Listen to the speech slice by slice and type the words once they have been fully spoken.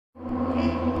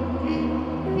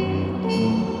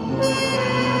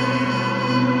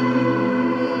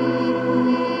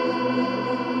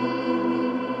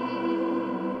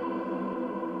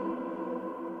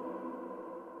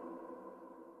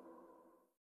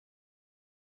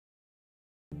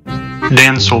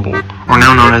Dan Sobel, or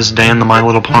now known as Dan the My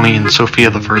Little Pony and Sophia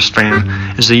the First Fan,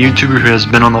 is a YouTuber who has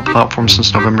been on the platform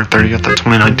since November 30th of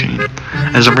 2019.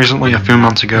 As of recently, a few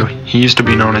months ago, he used to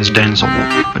be known as Dan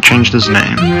Sobel, but changed his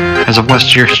name. As of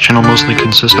last year, his channel mostly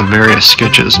consists of various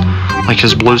sketches, like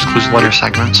his Blue's Clues letter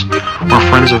segments, where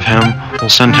friends of him will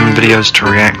send him videos to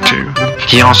react to.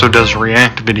 He also does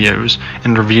react videos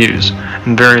and reviews,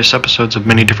 and various episodes of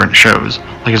many different shows,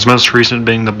 like his most recent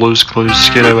being the Blue's Clues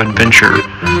Skiddo Adventure,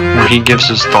 where he gives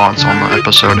his thoughts on the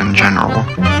episode in general.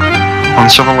 On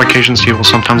several occasions he will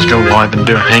sometimes go live and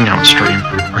do a hangout stream,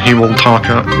 where he will talk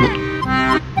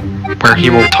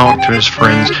to his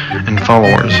friends and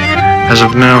followers. As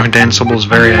of now, Dan Sobel is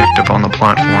very active on the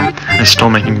platform, and is still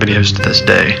making videos to this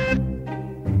day.